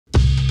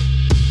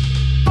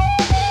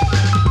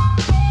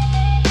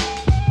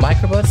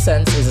MicroBot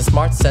Sense is a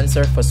smart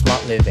sensor for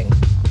smart living.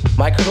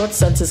 MicroBot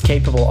Sense is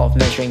capable of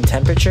measuring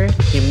temperature,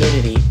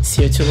 humidity,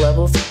 CO2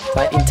 levels,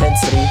 light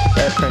intensity,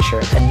 air pressure,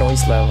 and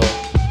noise level.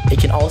 It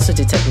can also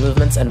detect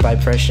movements and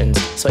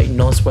vibrations, so it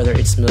knows whether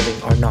it's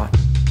moving or not.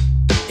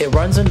 It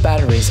runs on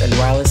batteries and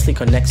wirelessly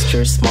connects to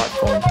your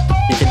smartphone.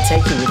 You can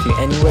take it with you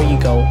anywhere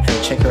you go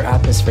and check your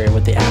atmosphere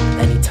with the app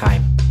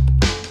anytime.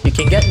 You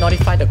can get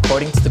notified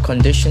according to the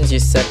conditions you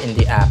set in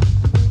the app.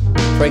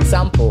 For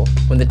example,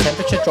 when the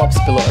temperature drops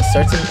below a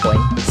certain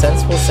point,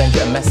 Sense will send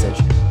you a message,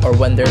 or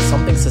when there is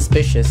something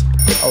suspicious,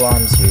 it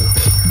alarms you.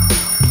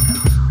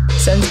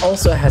 Sense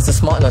also has a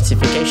smart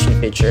notification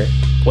feature.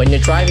 When you're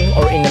driving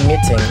or in a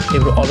meeting,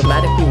 it will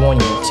automatically warn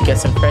you to get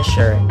some fresh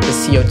air if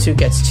the CO2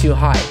 gets too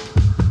high.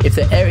 If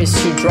the air is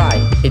too dry,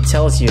 it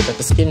tells you that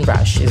the skin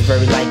rash is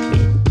very likely.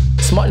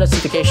 Smart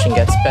notification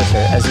gets better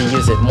as you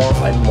use it more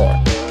and more.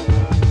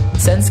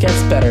 Sense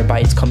gets better by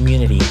its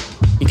community.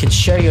 You can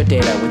share your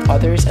data with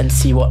others and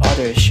see what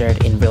others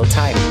shared in real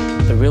time,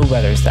 the real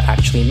weathers that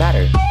actually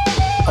matter.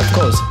 Of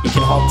course, you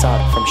can opt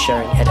out from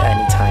sharing at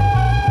any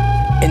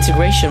time.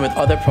 Integration with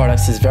other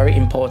products is very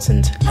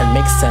important and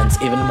makes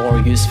Sense even more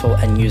useful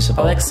and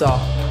usable. Alexa,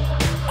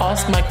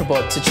 ask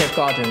MicroBot to check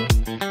Garden.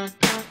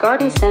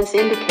 Garden Sense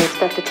indicates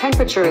that the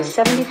temperature is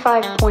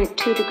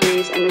 75.2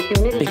 degrees and the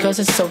humidity... Because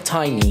it's so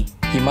tiny,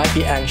 you might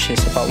be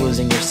anxious about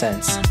losing your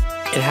Sense.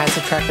 It has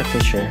a tracker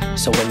feature,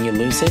 so when you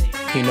lose it,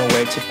 you know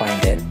where to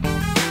find it.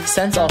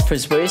 Sense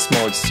offers various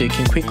modes so you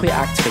can quickly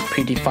activate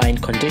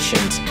predefined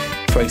conditions.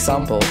 For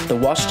example, the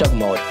watchdog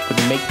mode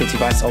would make the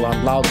device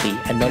alarm loudly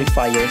and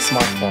notify your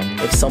smartphone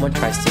if someone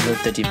tries to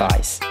move the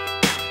device.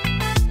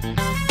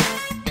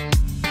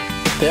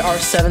 There are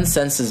 7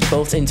 sensors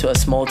built into a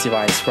small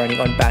device running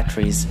on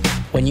batteries.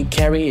 When you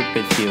carry it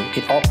with you,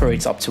 it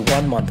operates up to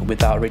 1 month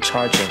without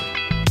recharging.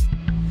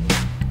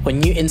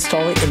 When you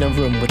install it in a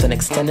room with an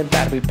extended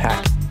battery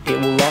pack,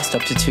 it will last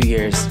up to 2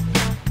 years.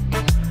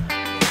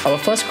 Our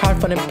first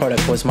crowdfunding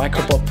product was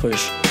MicroBot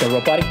Push, the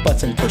robotic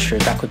button pusher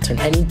that could turn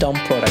any dumb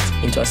product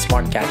into a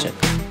smart gadget.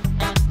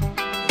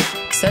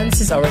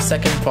 Sense is our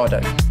second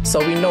product, so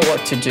we know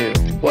what to do,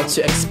 what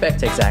to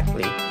expect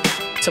exactly.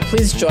 So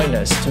please join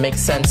us to make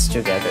Sense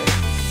together.